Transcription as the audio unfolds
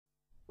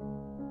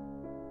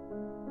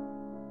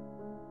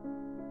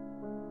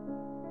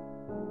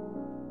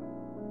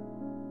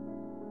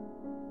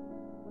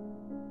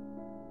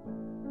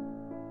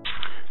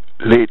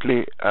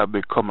Lately, I've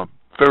become a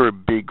very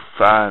big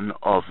fan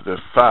of the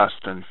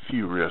Fast and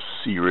Furious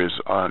series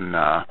on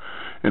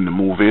in the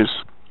movies,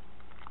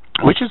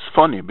 which is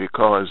funny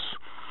because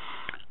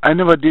I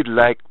never did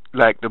like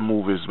the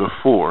movies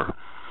before,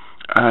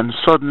 and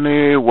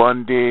suddenly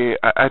one day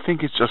I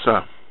think it's just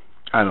a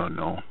I don't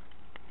know.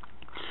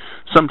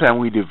 Sometimes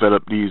we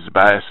develop these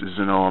biases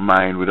in our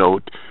mind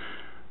without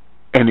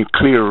any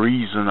clear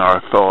reason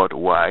or thought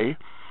why.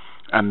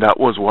 And that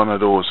was one of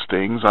those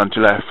things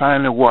until I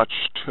finally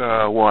watched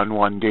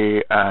one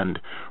day and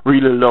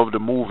really loved the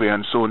movie,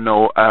 and so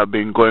now I've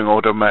been going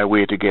out of my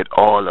way to get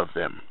all of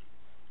them.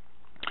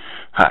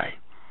 Hi.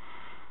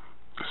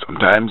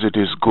 Sometimes it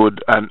is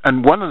good,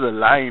 and one of the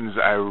lines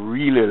I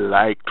really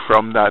liked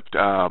from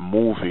that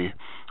movie,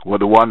 well,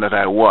 the one that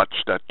I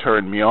watched that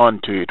turned me on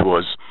to it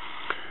was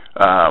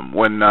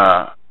when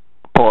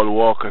Paul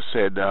Walker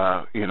said,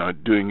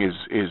 doing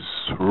his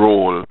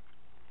role,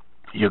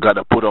 you got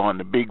to put on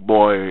the big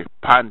boy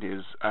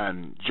panties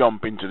and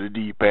jump into the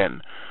deep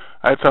end.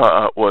 I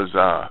thought it was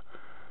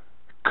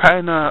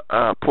kind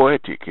of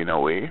poetic in a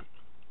way.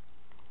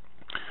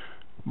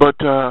 But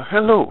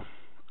hello,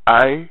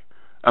 I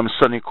am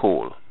Sonny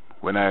Cole.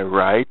 When I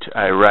write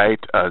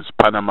as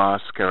Panama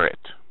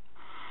Scarret.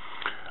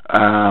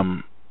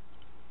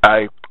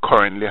 I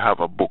currently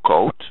have a book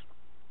out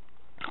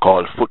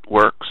called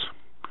Footworks,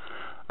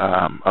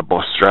 a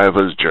bus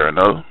driver's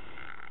journal.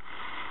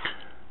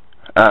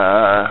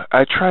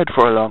 I tried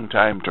for a long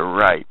time to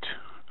write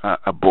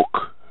a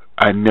book.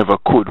 I never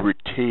could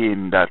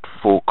retain that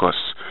focus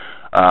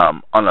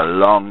on a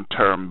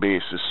long-term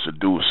basis to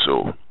do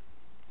so.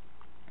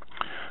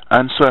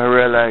 And so I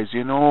realized,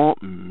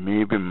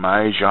 maybe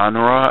my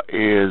genre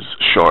is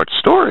short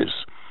stories.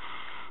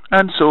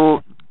 And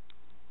so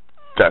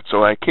that's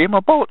how I came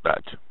about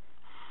that.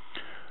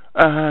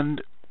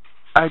 And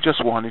I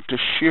just wanted to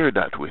share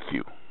that with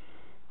you.